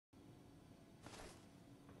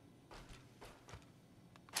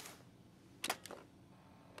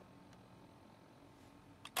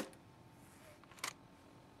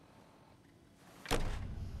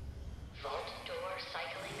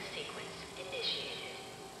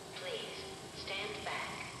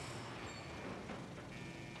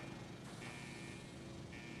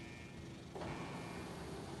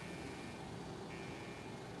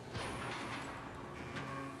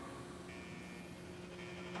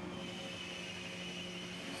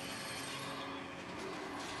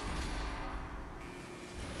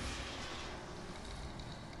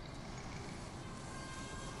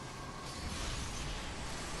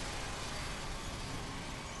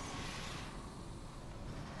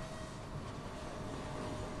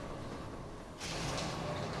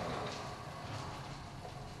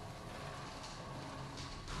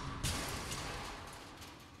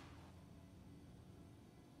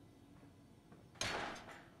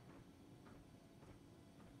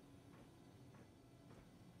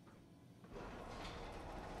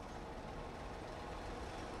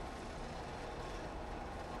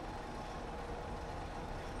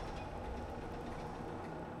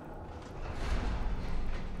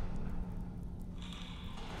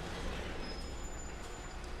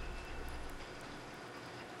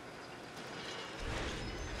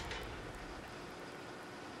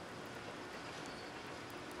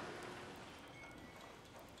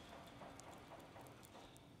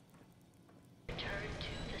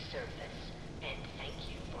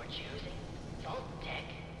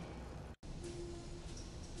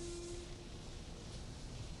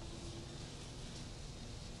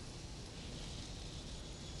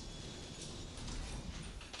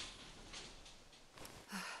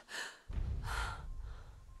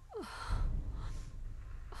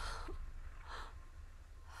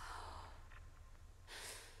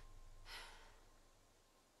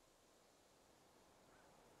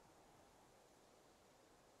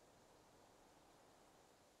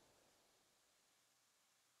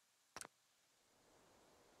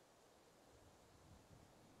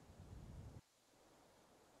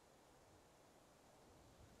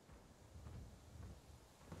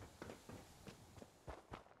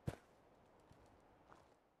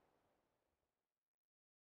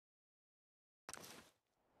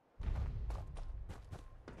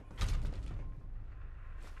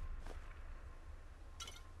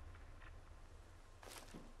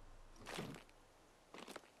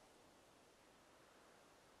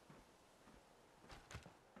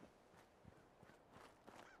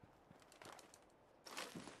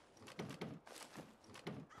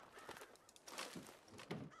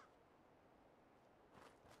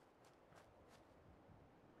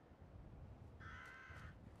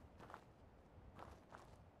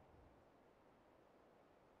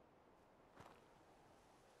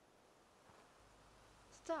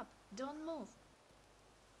stop. Don't move.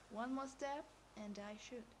 One more step, and I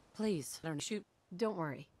shoot. Please, don't shoot. Don't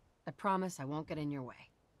worry. I promise I won't get in your way.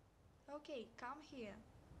 Okay, come here,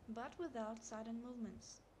 but without sudden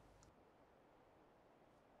movements.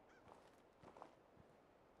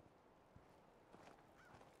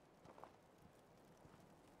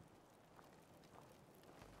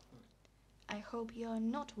 I hope you're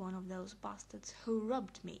not one of those bastards who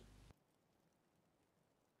robbed me.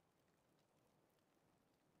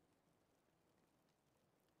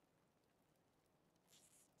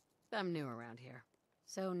 I'm new around here.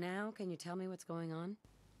 So now, can you tell me what's going on?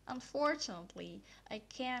 Unfortunately, I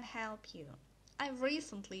can't help you. I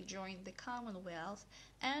recently joined the Commonwealth,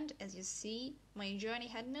 and as you see, my journey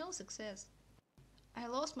had no success. I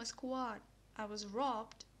lost my squad, I was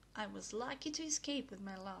robbed, I was lucky to escape with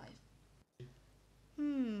my life.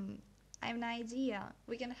 I have an idea.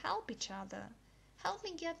 We can help each other. Help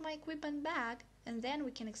me get my equipment back, and then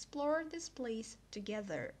we can explore this place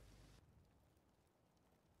together.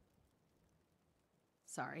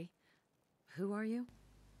 Sorry. Who are you?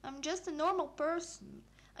 I'm just a normal person.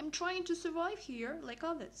 I'm trying to survive here like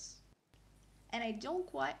others. And I don't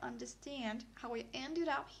quite understand how I ended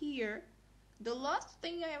up here. The last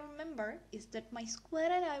thing I remember is that my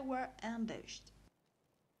squad and I were ambushed.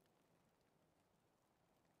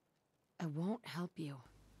 I won't help you.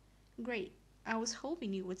 Great. I was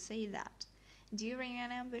hoping you would say that. During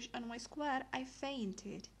an ambush on my squad, I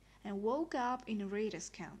fainted and woke up in a raiders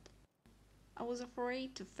camp. I was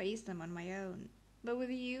afraid to face them on my own, but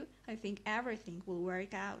with you, I think everything will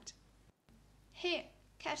work out. Here,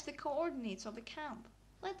 catch the coordinates of the camp.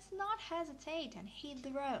 Let's not hesitate and hit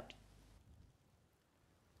the road.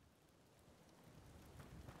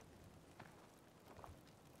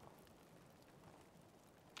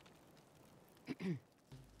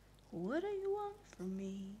 What do you want from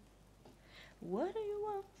me? What do you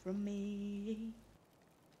want from me?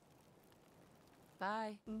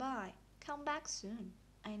 Bye. Bye. Come back soon.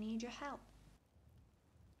 I need your help.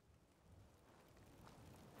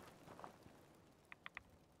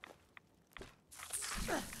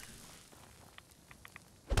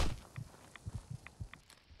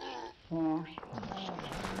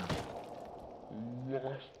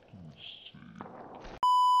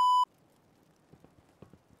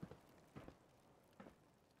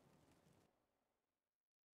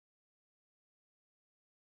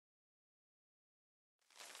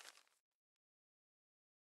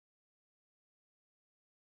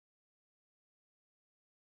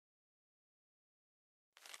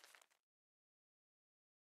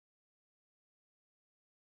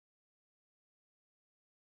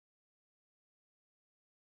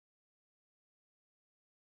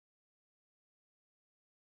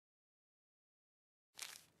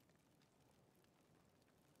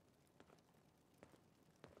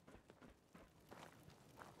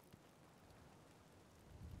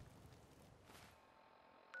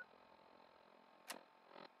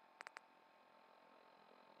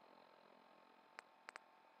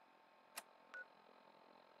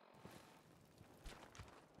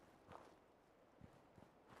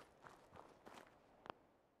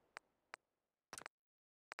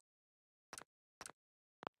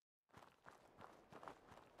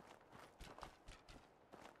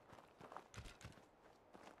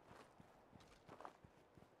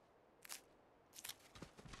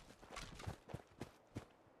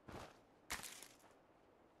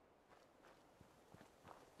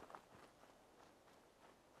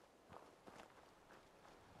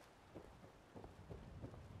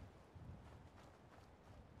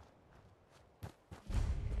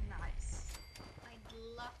 Nice. I'd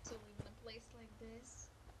love to live in a place like this.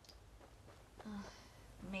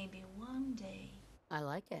 Maybe one day. I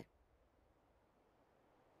like it.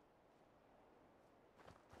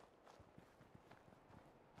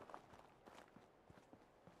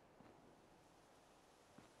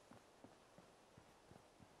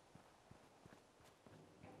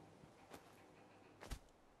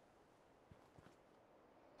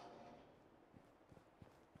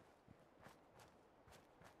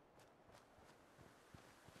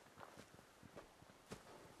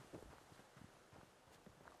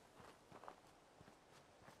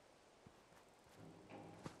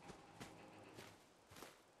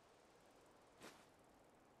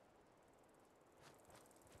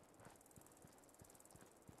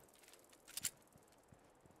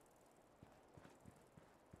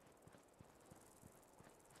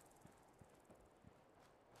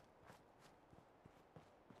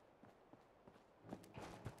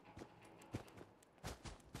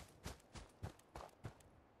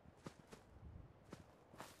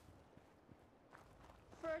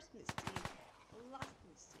 First mistake. Last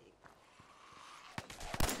mistake.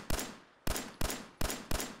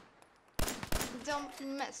 Don't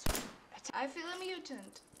mess with it. I feel a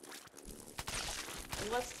mutant.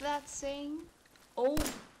 What's that saying? Oh,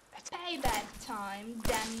 it's payback time,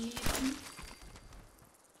 damn mutant.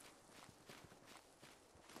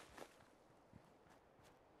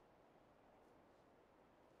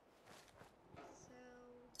 So,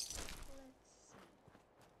 let's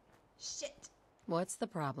see. Shit! What's the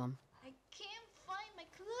problem? I can't find my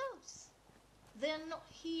clothes. They're not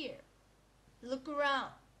here. Look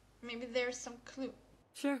around. Maybe there's some clue.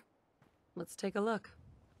 Sure. Let's take a look.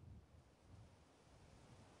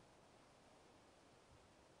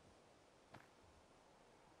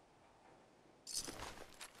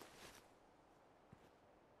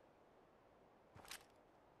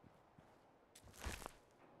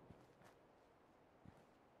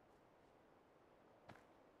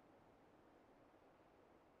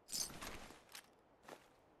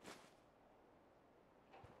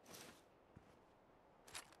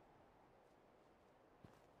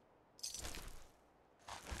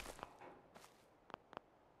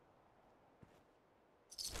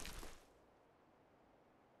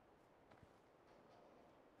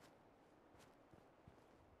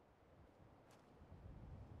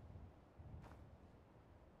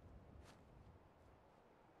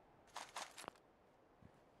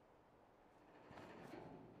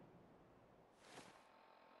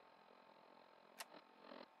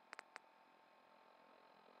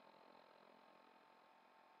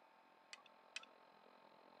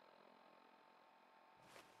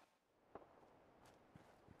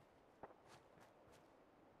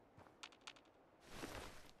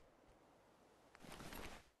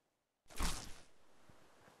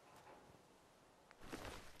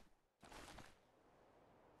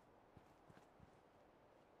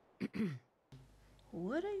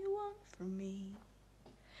 What do you want from me?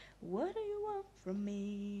 What do you want from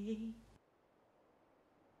me?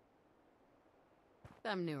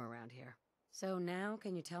 I'm new around here. So now,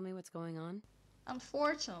 can you tell me what's going on?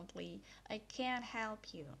 Unfortunately, I can't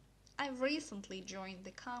help you. I recently joined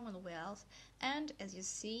the Commonwealth, and as you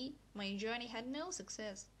see, my journey had no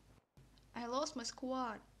success. I lost my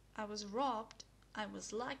squad, I was robbed, I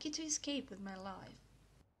was lucky to escape with my life.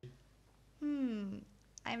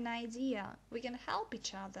 I have an idea. We can help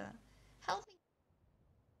each other. Help me.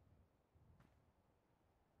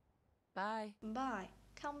 Bye. Bye.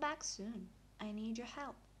 Come back soon. I need your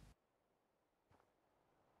help.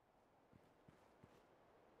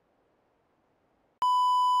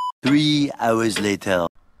 3 hours later.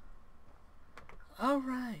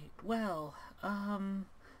 Alright, well,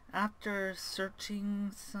 after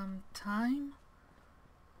searching some time,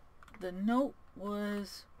 the note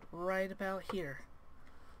was right about here.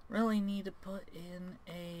 Really need to put in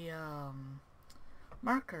a,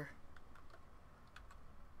 marker.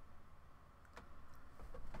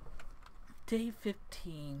 Day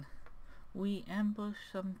 15. We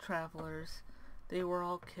ambushed some travelers. They were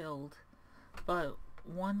all killed, but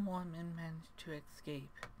one woman managed to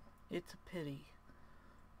escape. It's a pity.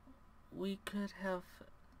 We could have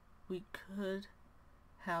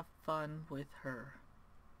fun with her.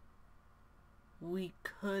 We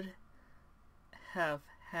could have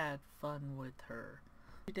had fun with her.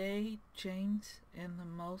 Today, James and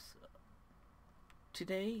most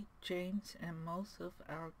of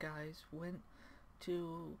our guys went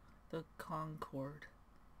to the Concord.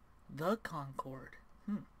 The Concord.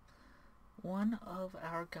 One of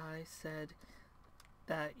our guys said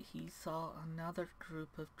that he saw another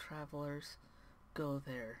group of travelers go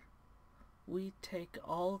there. We take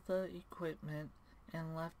all the equipment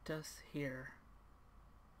and left us here.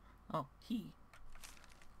 Oh,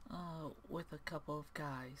 with a couple of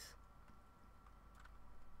guys.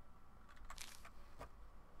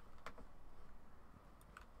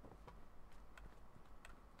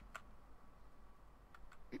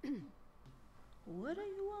 What do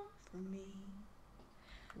you want from me?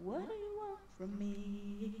 What do you want from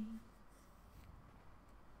me?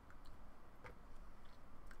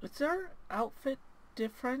 Is their outfit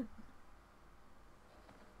different?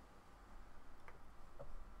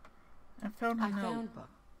 I found a note. book.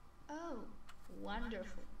 Oh,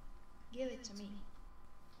 wonderful. Give it to me.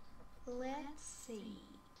 Let's see.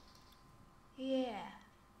 Yeah,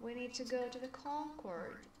 we need to go to the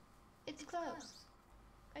Concord. It's close.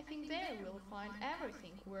 I think there we'll find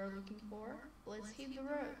everything we're looking for. Let's hit the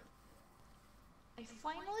road. I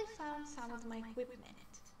finally found some of my equipment.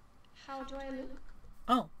 How do I look?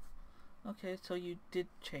 Oh, okay, so you did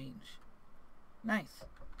change. Nice.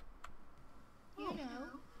 You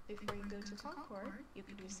know, before you go to Concord, you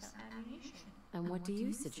could use some ammunition. And what do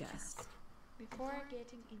you suggest? Before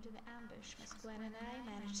getting into the ambush, Miss Gwen and I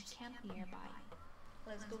managed to camp nearby.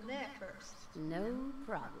 Let's go there first. No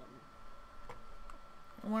problem.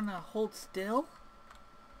 I wanna hold still?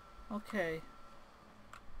 Okay.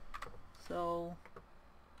 So...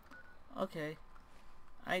 Okay.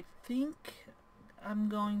 I think I'm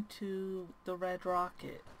going to the Red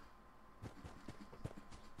Rocket.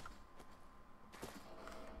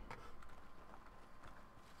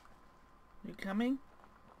 You coming?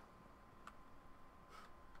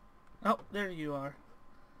 Oh, there you are.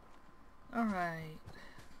 Alright.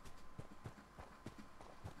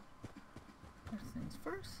 First things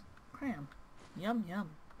first. Cram. Yum yum.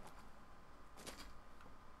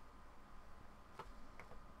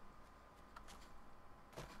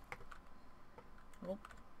 Oh.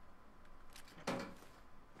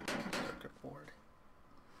 Circuit board.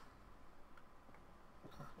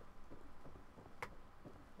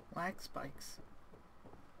 Lag spikes.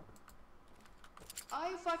 Are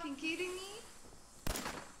you fucking kidding me?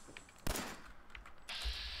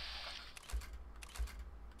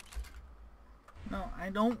 No, I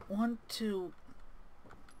don't want to.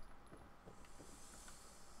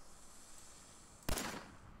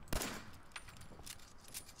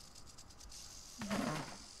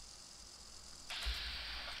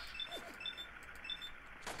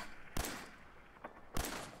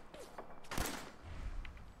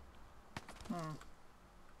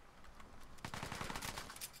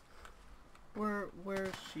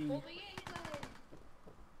 Where's she? Hold the enclave.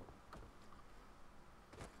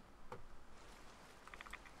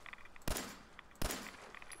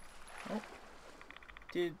 Oh.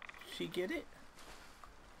 Did she get it?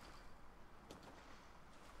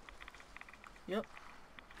 Yep.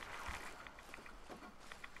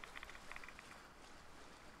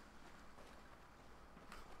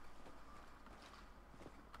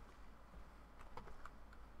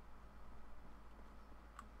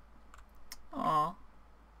 Aw.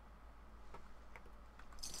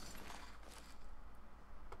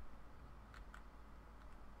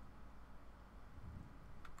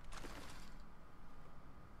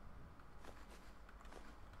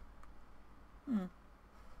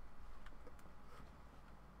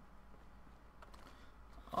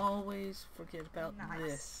 Always forget about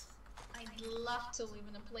this. I'd love to live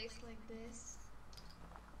in a place like this.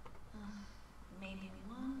 Maybe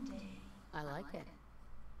one day. I like it.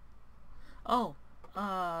 Oh,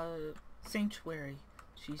 sanctuary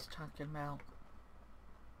she's talking about.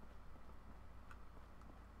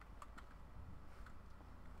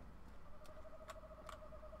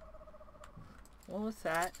 What was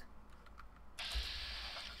that?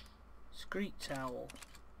 Screech owl.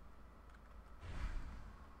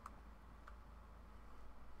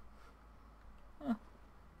 Huh,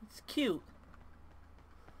 it's cute.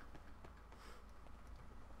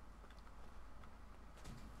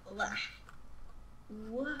 Ugh.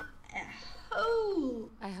 What a hole!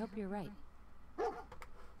 I hope you're right.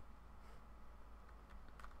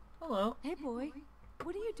 Hello. Hey boy,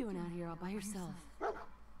 what are you doing out here all by yourself?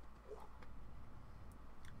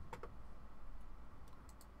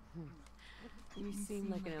 You seem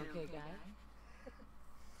like an okay guy.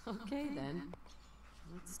 Okay then,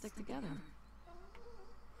 let's stick together.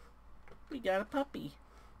 We got a puppy.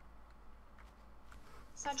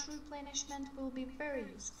 Such replenishment will be very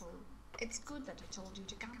useful. It's good that I told you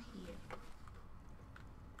to come here.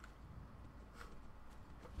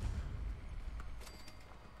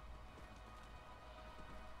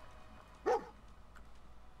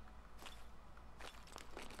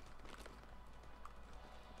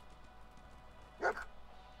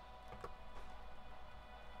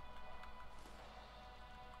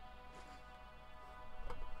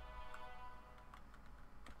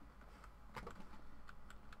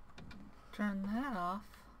 Turn that off.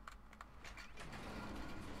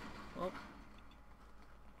 Oh.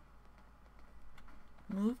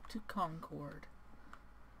 Move to Concord.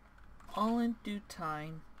 All in due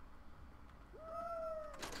time.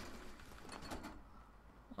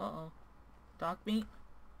 Uh-oh. Dog meat?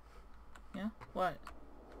 Yeah? What?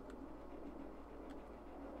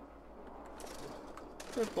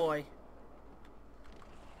 Good boy.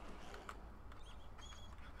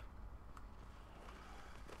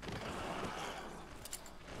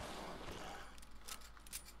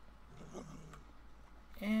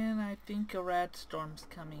 And I think a rat storm's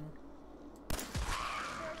coming.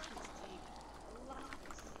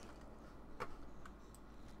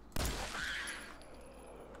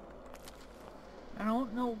 I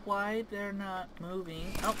don't know why they're not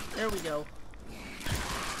moving. Oh, there we go.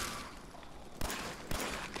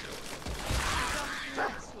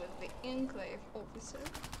 Mess with the enclave, officer.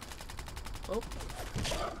 Oh.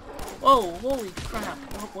 Oh, holy crap,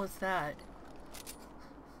 what was that?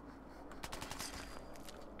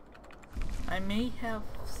 I may have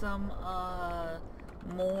some,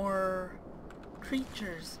 more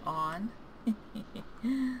creatures on.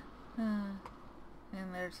 And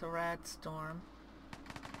there's a rat storm.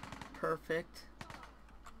 Perfect.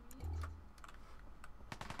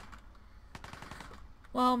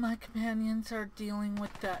 While my companions are dealing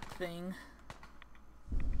with that thing.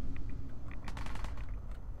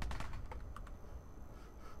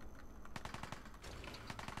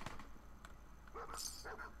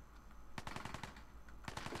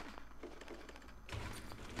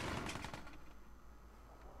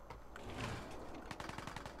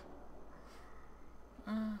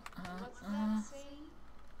 What's that saying?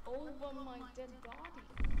 Over my dead body.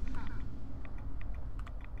 Huh.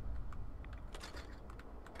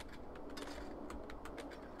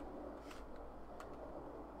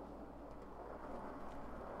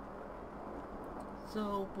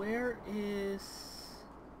 So where is...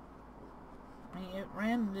 I mean, it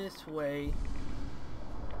ran this way.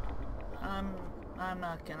 I'm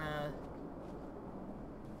not gonna...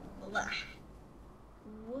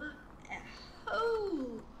 What a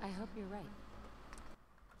hole! I hope you're right.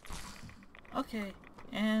 Okay,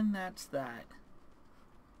 and that's that.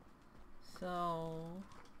 So...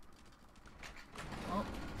 Oh,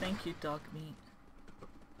 thank you, dog meat.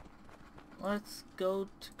 Let's go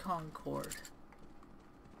to Concord.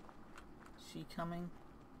 She coming?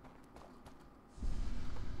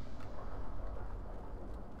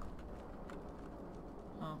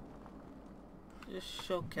 Oh. Just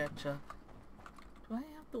she'll catch up. Do I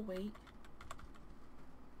have to wait?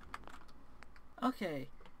 Okay,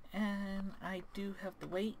 and I do have to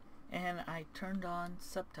wait, and I turned on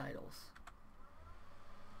subtitles.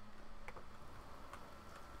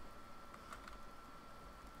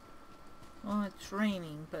 Well, it's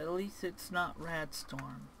raining, but at least it's not rad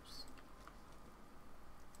storms.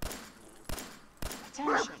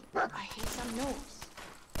 Attention! I hear some noise.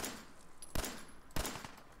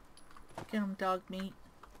 Get him, dog meat.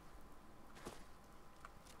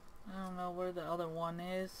 I don't know where the other one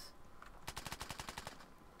is.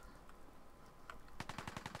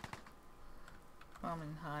 Come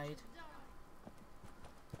and hide.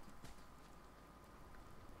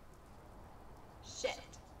 Shit!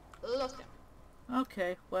 Lost him.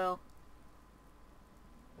 Okay, well.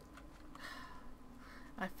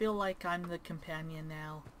 I feel like I'm the companion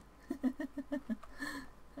now.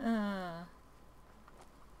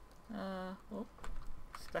 Oh,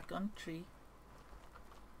 stuck on a tree.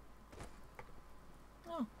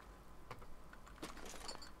 Oh.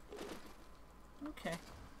 Okay.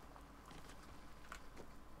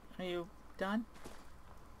 Are you done?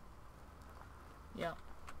 Yep.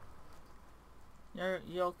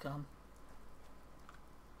 You'll come.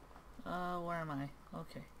 Where am I?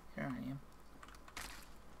 Okay, here I am.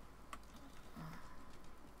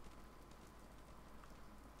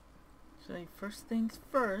 So first things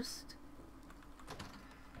first.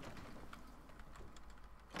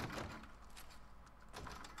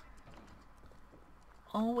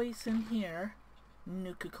 Always in here,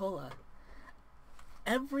 Nuka-Cola.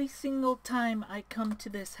 Every single time I come to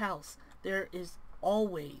this house, there is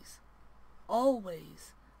always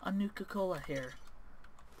a Nuka-Cola here.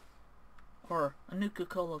 Or a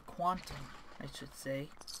Nuka-Cola Quantum, I should say.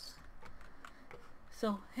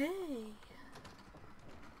 So, hey!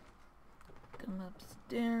 Come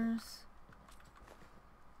upstairs.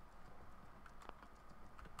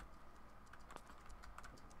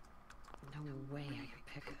 No way I can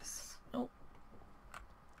pick this. Oh.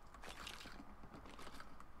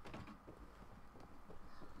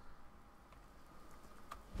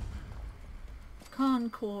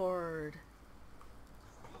 Concord.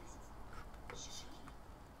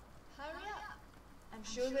 Hurry up! I'm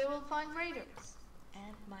sure they will find raiders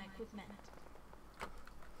and my equipment.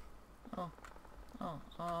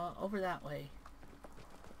 Over that way.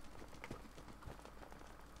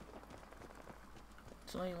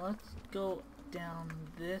 So let's go down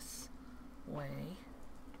this way.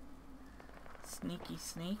 Sneaky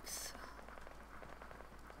sneaks.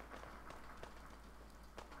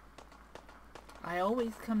 I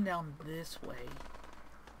always come down this way.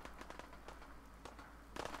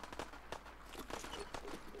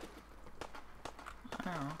 I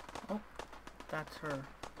don't know. Oh, that's her.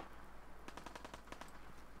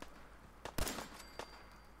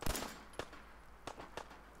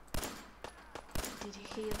 Did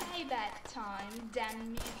you hear payback time, damn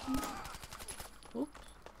mutant? Oops.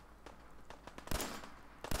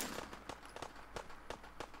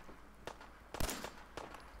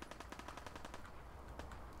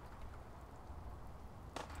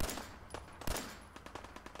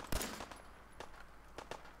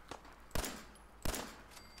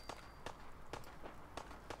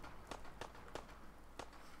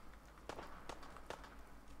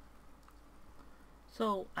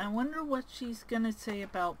 So, I wonder what she's gonna say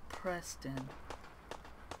about Preston.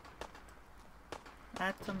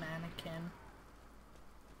 That's a mannequin.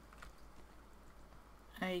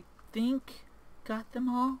 I think got them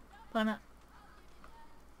all, but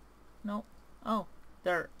no. Oh,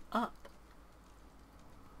 they're up.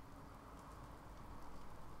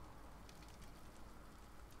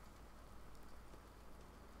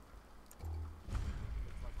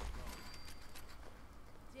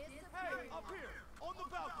 Hey, up here, on the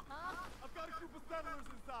balcony. I've got a group of settlers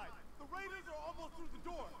inside. The raiders are almost through the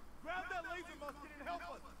door. Grab that laser musket and help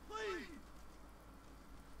us, please.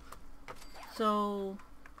 So,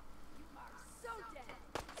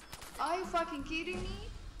 Are you fucking kidding me?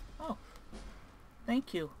 oh,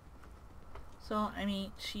 thank you. So, I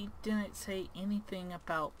mean, she didn't say anything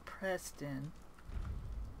about Preston.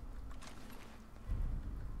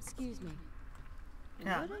 Excuse me.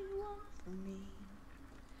 Yeah. What do you want from me?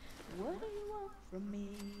 What do you want from me?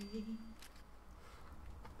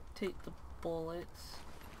 Take the bullets.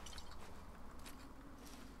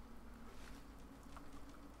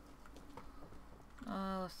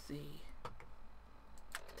 Let's see.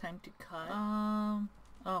 Time to cut.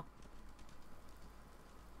 Oh.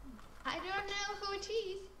 I don't know who it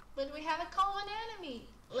is, but we have a common enemy.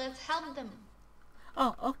 Let's help them.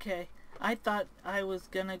 Oh, okay. I thought I was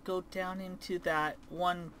gonna go down into that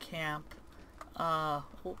one camp. Oh,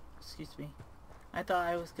 excuse me. I thought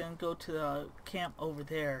I was gonna go to the camp over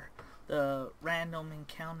there. The random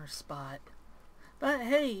encounter spot. But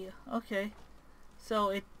hey, okay. So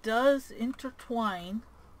it does intertwine.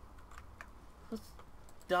 Let's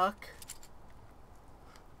duck.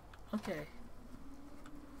 Okay.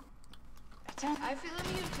 I feel a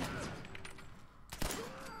mutant.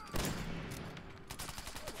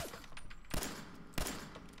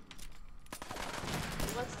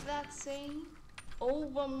 What's that saying?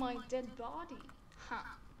 Over my dead body.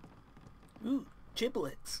 Huh. Ooh,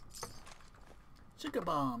 giblets. Sugar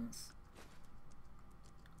bombs.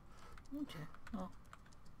 Okay. Oh.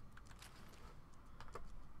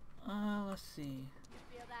 Let's see. You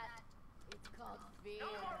feel that? It's called fear.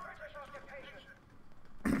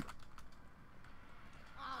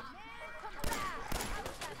 Oh man, come back! I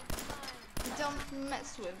was having fun. Don't mess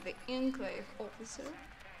with the enclave, officer.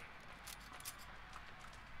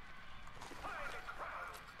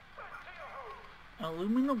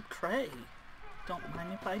 Aluminum tray. Don't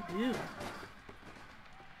mind if I do.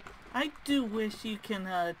 I do wish you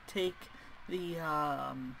can take the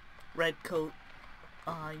red coat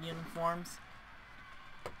uniforms.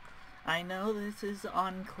 I know this is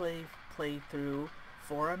Enclave playthrough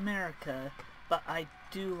for America, but I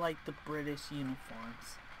do like the British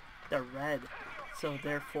uniforms. They're red, so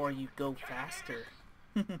therefore you go faster.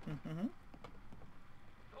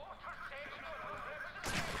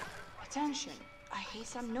 Attention, I hear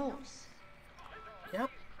some noise. Yep.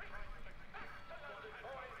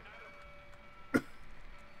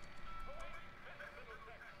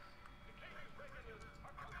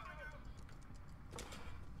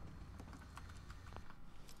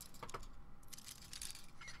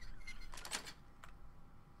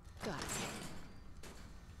 Got it.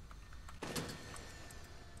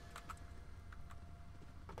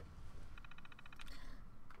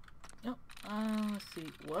 Yep. Let's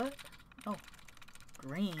see. What? Oh,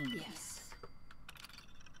 green. Yes.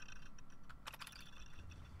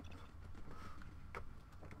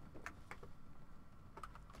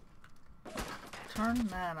 Turn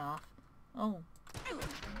that off. Oh.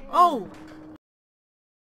 Oh!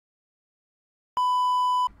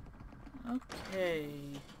 Okay.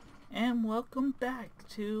 And welcome back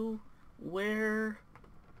to where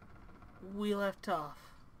we left off.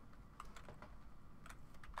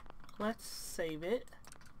 Let's save it.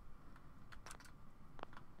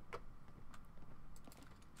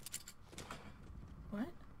 What?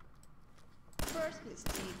 First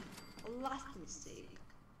mistake, last mistake.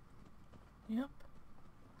 Yep.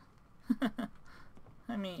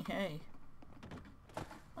 I mean, hey.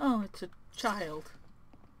 Oh, it's a child.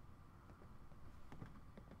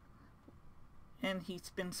 And he's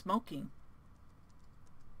been smoking.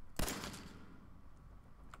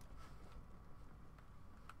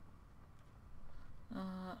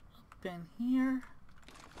 Up in here.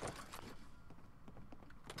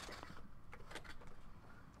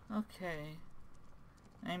 Okay.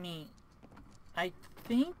 I mean, I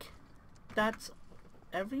think that's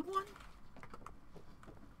everyone?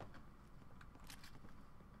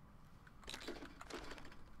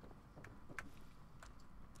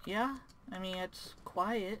 Yeah, I mean, it's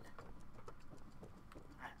quiet.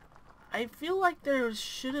 I feel like there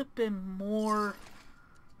should have been more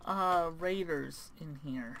raiders in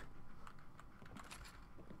here.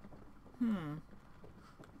 I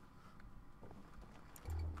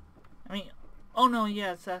mean, oh no,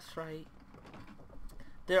 yes, that's right.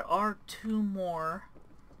 There are 2 more.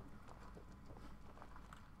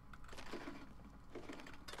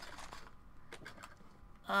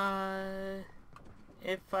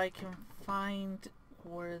 If I can find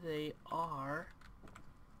where they are.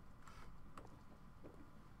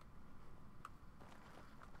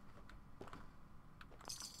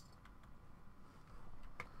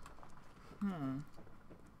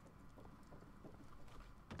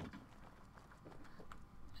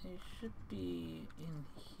 They should be in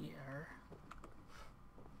here.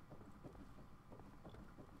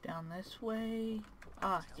 Down this way.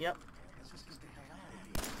 Ah, yep.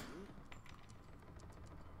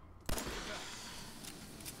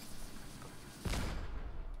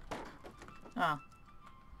 Ah.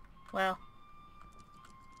 Well.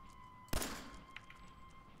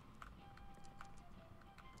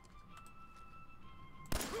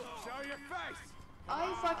 Show your face! Are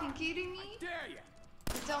you fucking kidding me? Dare you?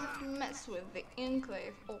 Don't mess with the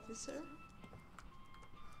enclave, officer.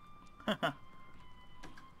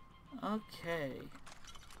 Okay.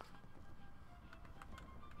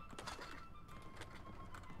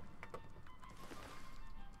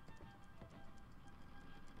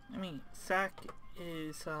 I mean, sack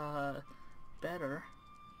is better.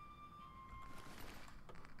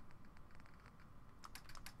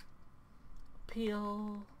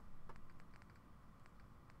 Peel.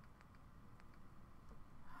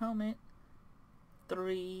 Helmet.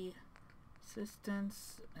 3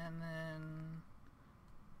 assistance, and then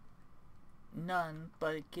none,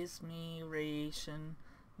 but it gives me radiation.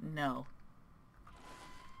 No.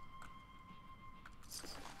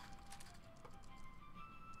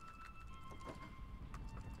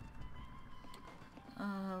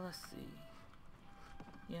 Let's see.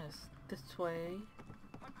 Yes, this way.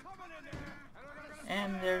 I'm coming in there!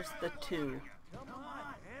 And there's the 2. Come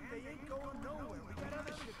on, man, they ain't going nowhere. We got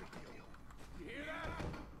other shit to do. You hear that?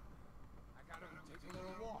 I gotta take a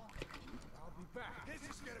little walk. I'll be back. This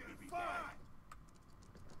is gonna be fun!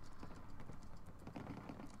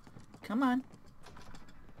 Come on.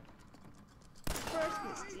 First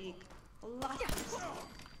mistake. Last mistake.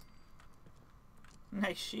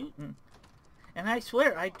 Nice shooting. And I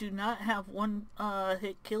swear, I do not have 1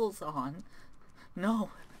 hit kills on. No.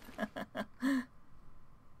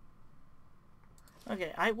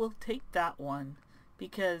 Okay, I will take that one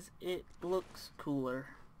because it looks cooler.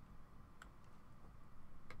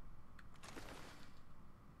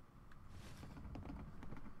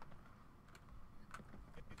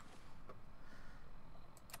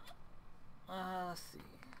 Let's see.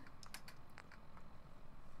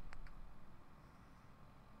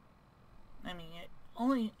 I mean,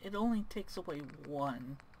 it only takes away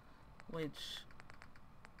 1, which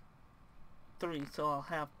 3, so I'll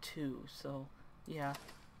have 2. So yeah.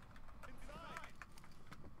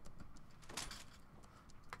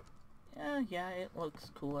 Yeah, it looks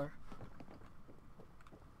cooler.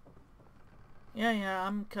 Yeah,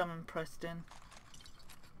 I'm coming, Preston.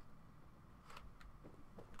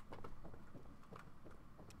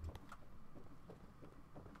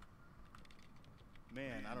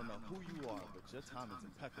 Man, I don't know who you are, but your timing's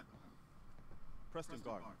impeccable. Preston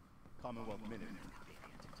Garden, Commonwealth Minute.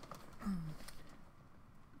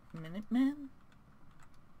 Minutemen?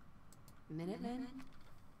 Minutemen?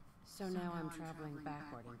 So now I'm traveling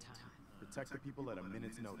backward in time. Protect the people at a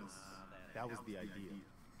minute's notice. That was the idea.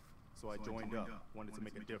 So I joined up, wanted to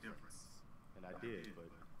make a difference. And I did,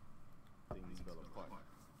 but things fell apart.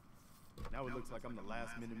 Now it looks like I'm the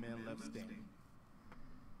last Minuteman left standing.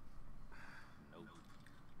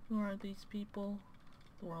 Who are these people?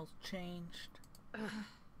 The world's changed.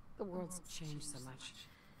 The world's changed so much.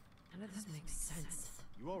 None of this makes sense.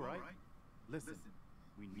 You alright? Listen,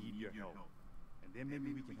 we need your help. And then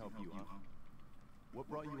maybe we can help you, huh? What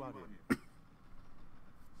brought you out here?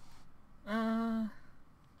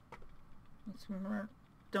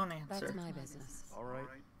 Don't answer. That's my business. Alright,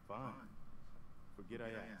 fine. Forget I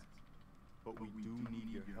asked. But we do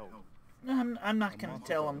need your help. I'm not A gonna month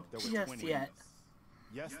tell ago, him there were just 20 yet. of us.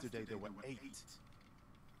 Yesterday there were 8.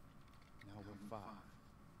 Now we're 5.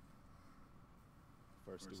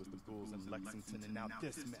 First it was the Bulls in Lexington, and now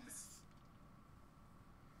this mess.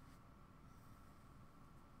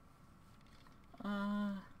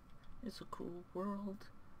 It's a cool world.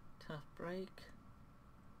 Tough break.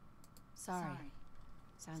 Sorry.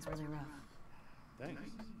 Sounds really rough. Thanks.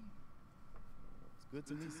 It's good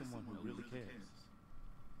to meet someone who really cares.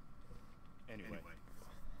 Anyway,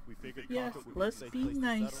 we figured Yes, Concord would let's be a safe be place to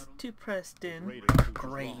nice settle. to Preston. Raiders proved us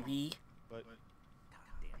wrong. Gravy. But,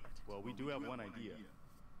 well, we do have one idea.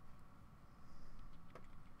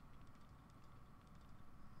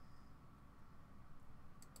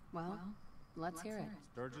 Well, let's hear it.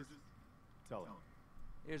 Sturgis? Tell him.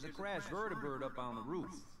 There's a crashed vertibird up on the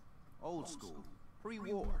roof. Old school.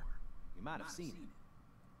 Pre-war. You might have seen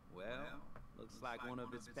it. Well, looks like one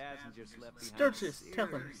of its passengers left behind. Sturgis, tell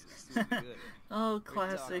him. Seriously good. Oh, We're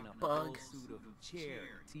classic talking a bug. full suit of chair,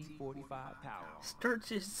 T-45 power.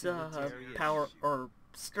 Sturgis, power, or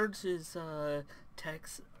Sturgis,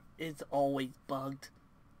 text is always bugged.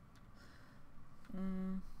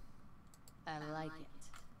 I like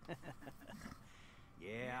it.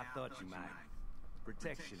 Yeah, I thought you might.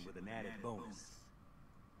 Protection with an added bonus.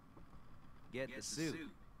 Get the suit.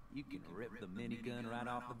 You can rip the minigun right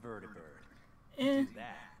off the vertibird. Eh, Do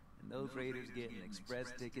that, and those raiders get an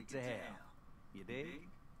express ticket to hell. You dig?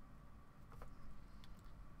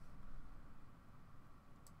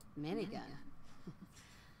 Minigun.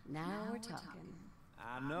 Now we're talking.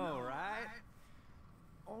 I know, right?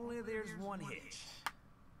 Only there's one hitch.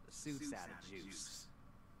 The suit's out of juice.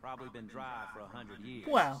 Probably been dry for 100 years.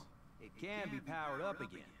 wow. It can be powered up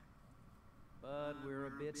again. But we're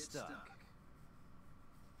a bit stuck.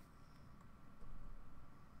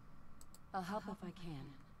 I'll help if I can.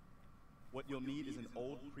 What you'll need is an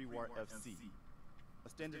old pre-war FC, a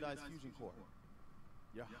standardized fusion core,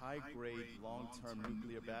 your high-grade, long-term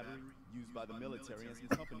nuclear battery used by the military and some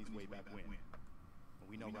companies way back when. And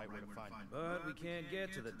we know right where to find it. But we can't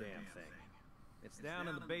get to the damn thing. It's down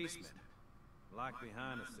in the basement, locked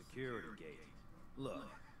behind a security gate. Look,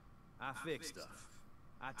 I fix stuff.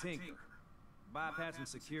 I tinker. Bypassing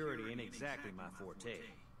security ain't exactly my forte.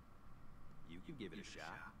 You can give it a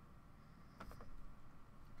shot.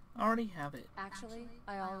 Already have it. Actually,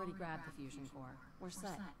 I already grabbed the fusion core. We're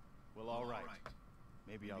set. Well, all right.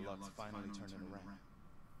 Maybe our luck's finally turning around.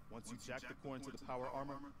 Once you jack the core into the power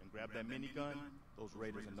armor and grab that minigun, those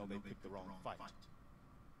raiders will know they picked the wrong fight.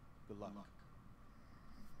 Good luck.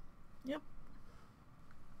 Yep.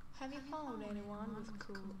 Have you found anyone with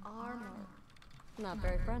cool armor? Not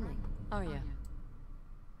very friendly, are you?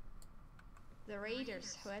 The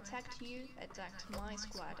raiders who attacked you attacked my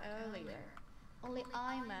squad earlier. Only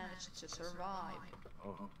I managed to survive.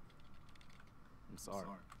 Oh. I'm sorry.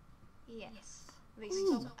 Yes, they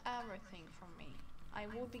stole everything from me. I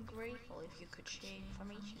would be grateful if you could share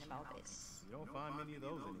information about this. You don't find many of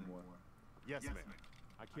those anymore. Yes, ma'am.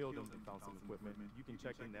 I killed him and found some equipment. You can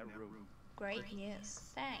check in that room. Great news.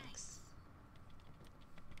 Thanks.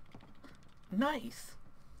 Nice.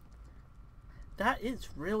 That is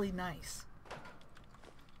really nice.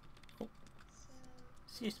 Oh.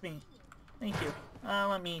 Excuse me. Thank you.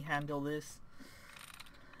 Let me handle this.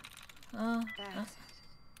 There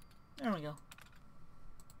we go.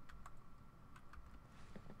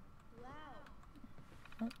 Wow.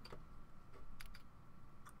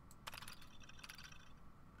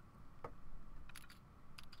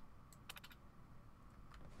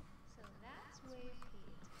 So that's where it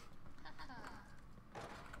hid.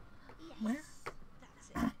 Yes. Where? That's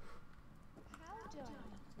it. How do I look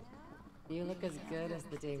now? You look as good as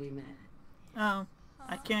the day we met. Oh,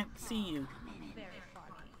 I can't see you. Very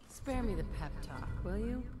funny. Spare me the pep talk, will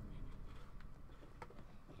you?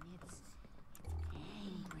 And it's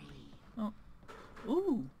angry. Oh.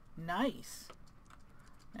 Ooh, nice.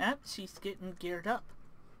 Yep, she's getting geared up.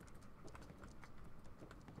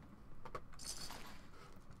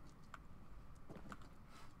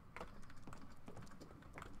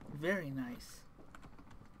 Very nice.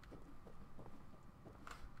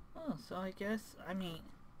 Oh, so I guess, I mean,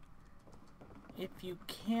 if you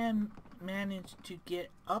can manage to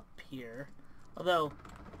get up here, although,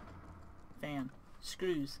 fan,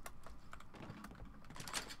 screws.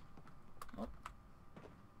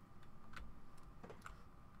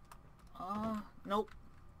 Oh. Nope.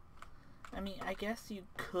 I mean, I guess you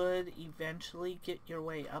could eventually get your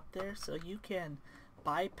way up there, so you can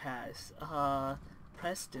bypass,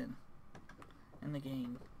 Preston in the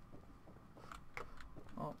game.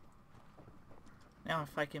 Oh. Now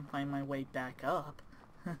if I can find my way back up.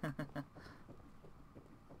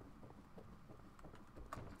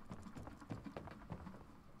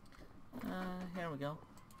 Here we go.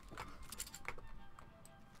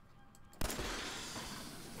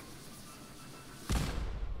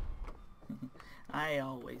 I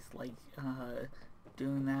always like,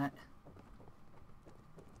 doing that.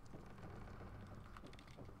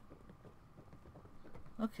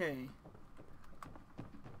 Okay.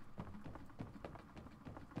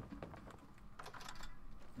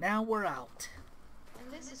 Now we're out.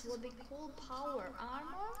 And this is what they call power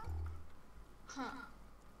armor? Huh.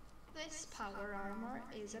 This power armor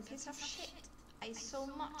is a piece of shit. I saw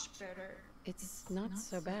much better. It's not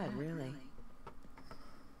so bad, really.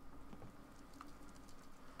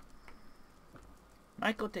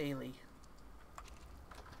 Michael Daly.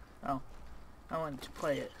 Oh, I wanted to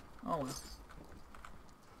play it. Oh well.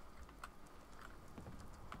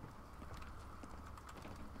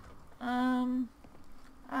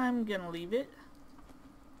 I'm gonna leave it.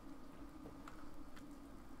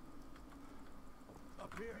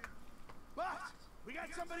 Up here. Boss! We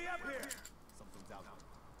got somebody up here! Something's out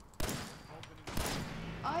there.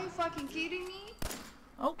 Are you fucking kidding me?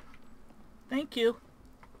 Oh, thank you.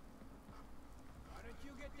 Why don't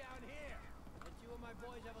you get down here? Let you and my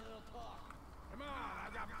boys have a little talk. Come on, I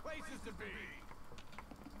got places to be!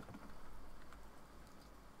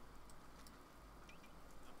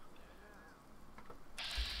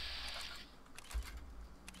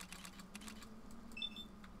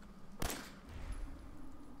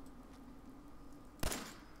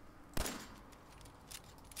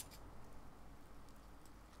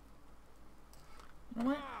 You know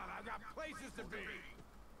what? Come on, I got places to be!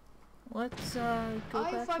 Let's go Are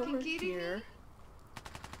you back fucking over kidding here. me?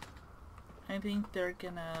 I think they're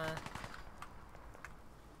gonna...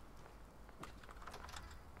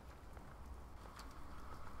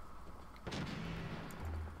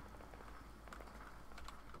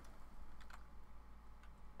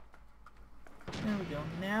 There we go.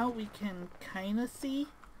 Now we can kind of see.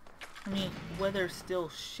 I mean, weather's still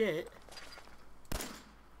shit.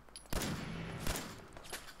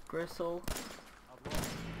 Gristle.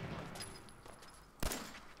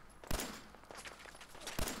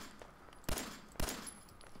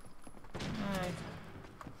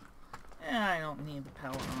 I don't need the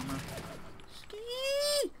power armor.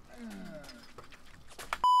 Ski!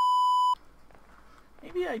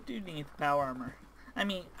 Maybe I do need the power armor. I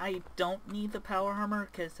mean, I don't need the power armor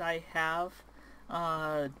because I have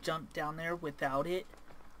jumped down there without it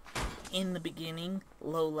in the beginning,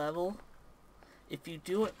 low level. If you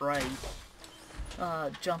do it right,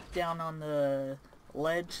 jump down on the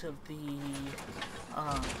ledge of the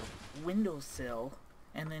windowsill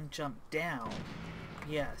and then jump down.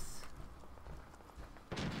 Yes.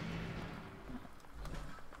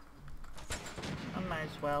 I might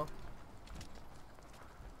as well.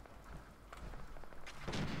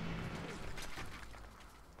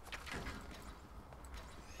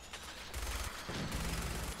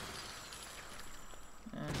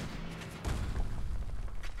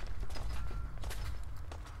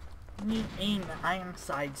 You aim the iron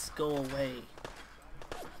sides go away.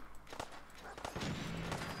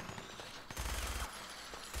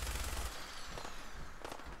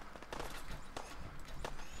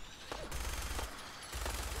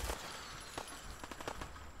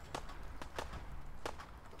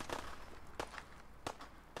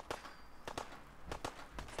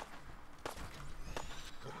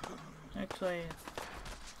 Actually,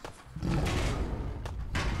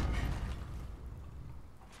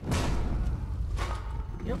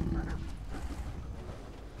 yep.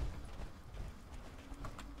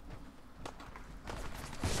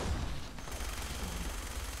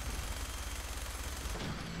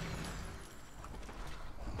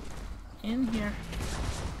 In here.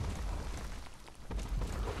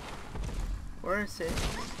 Where is it?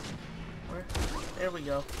 Where? There we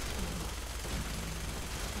go.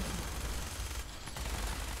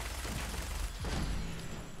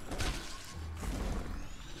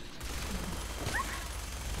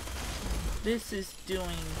 This is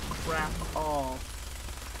doing crap all.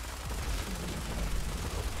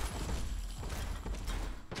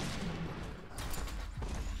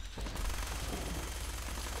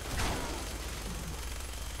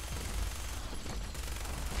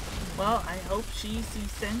 Well, I hope she's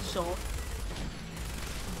essential.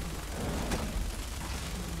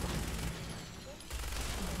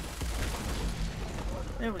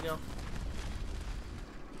 There we go.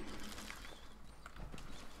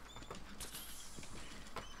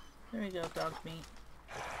 There you go, dog meat.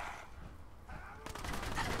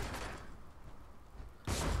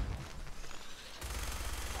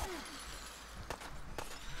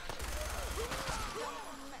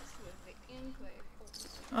 Mess with the enclave.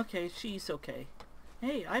 Okay, she's okay.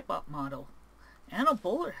 Hey, I bought model. And a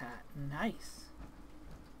bowler hat. Nice.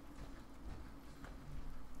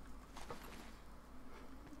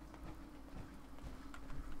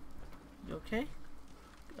 You okay?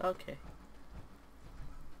 Okay.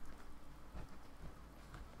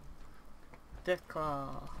 Death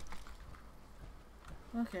Claw.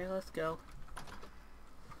 Okay, let's go.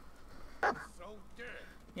 So dead.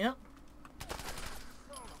 Yep.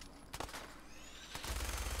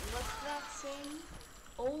 What's that saying?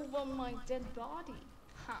 Over my dead body.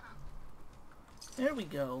 Huh. There we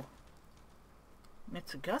go.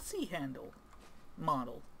 Mitsugashi handle.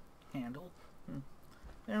 Model. Handle.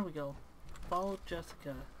 There we go. follow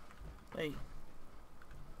Jessica. Wait.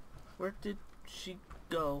 Where did she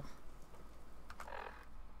go?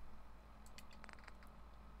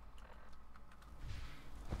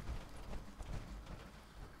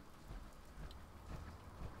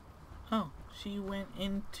 Oh, she went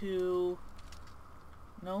into...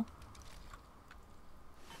 No?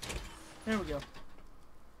 There we go.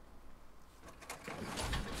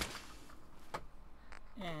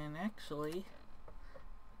 And actually,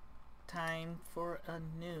 time for a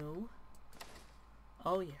new...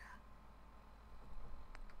 Oh yeah.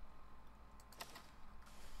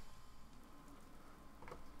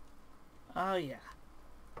 Oh yeah.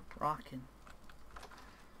 Rockin'.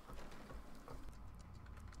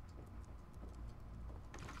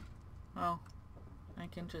 Oh, I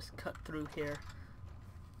can just cut through here.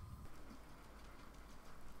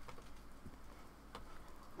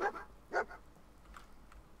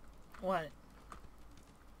 What?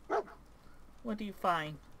 What do you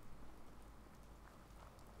find?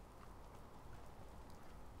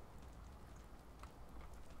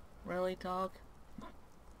 Really, dog?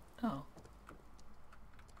 Oh.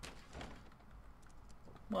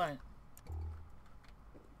 What?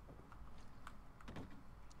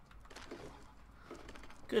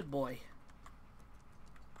 Good boy.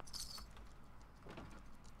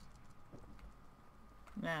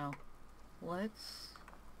 Now, let's...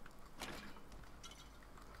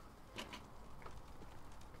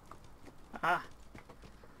 Ah!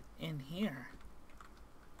 In here.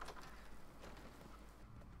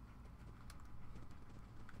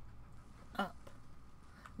 Up.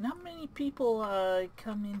 Not many people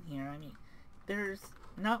come in here. I mean, there's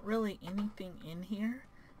not really anything in here,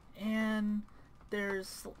 and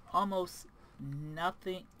there's almost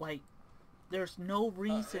nothing, like, there's no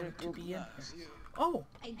reason to be in here. Oh!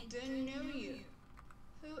 I don't know you.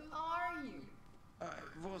 Who are you? I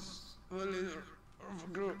was the leader of a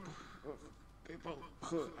group of people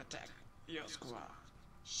who attacked your squad.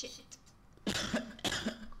 Shit.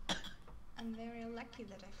 I'm very lucky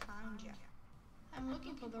that I found you. I'm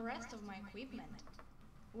looking for the rest of my equipment.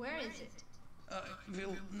 Where is it? I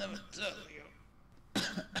will never tell you.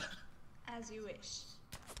 As you wish.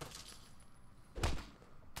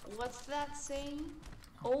 What's that saying?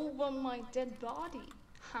 Over my dead body.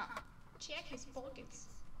 Huh. Check his pockets.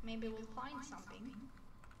 Maybe we'll find something.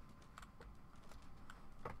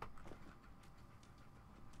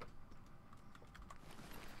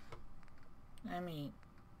 I mean,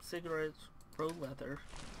 cigarettes, road leather.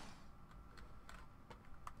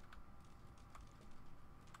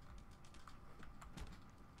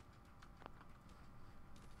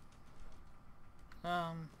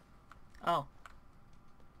 Oh.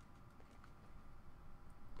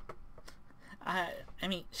 I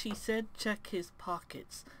mean, she said check his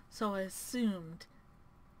pockets, so I assumed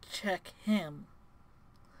check him.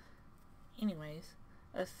 Anyways,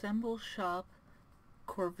 assembly shop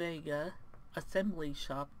Corvega,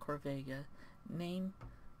 name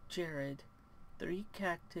Jared, 3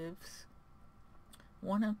 captives,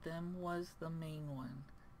 one of them was the main one.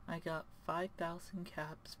 I got 5,000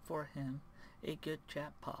 caps for him, a good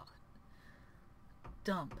jackpot.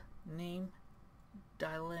 Dump, name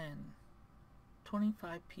Dylan,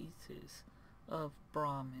 25 pieces of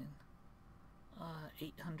Brahmin,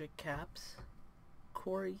 800 caps.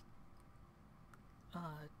 Corey,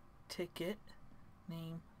 ticket,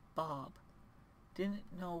 name Bob.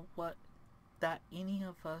 Didn't know that any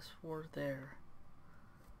of us were there.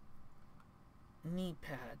 Knee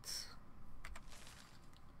pads.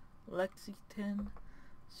 Lexington,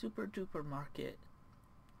 super duper market.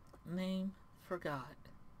 Name forgot.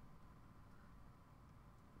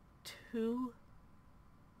 2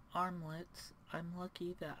 armlets. I'm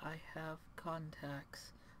lucky that I have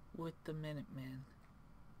contacts with the Minutemen.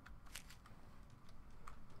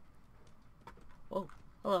 Whoa,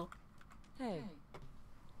 hello. Hey.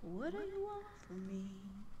 What do you want from me?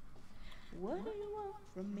 What do you want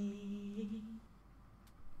from me?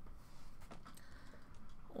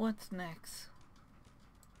 What's next?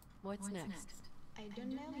 What's next? I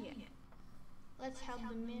don't know yet. Let's help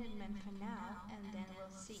the Minutemen for now, and then we'll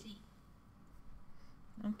see.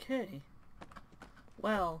 Okay.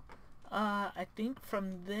 Well, I think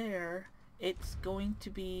from there, it's going to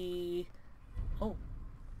be... Oh.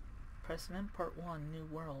 Precedent Part 1, New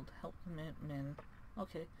World. Help the Minutemen.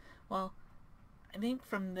 Okay. Well, I think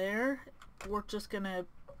from there, we're just gonna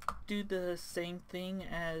do the same thing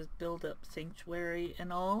as build up Sanctuary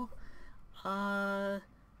and all. I'm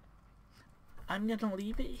gonna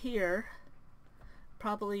leave it here.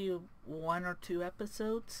 Probably 1 or 2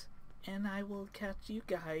 episodes. And I will catch you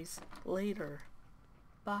guys later.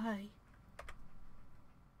 Bye.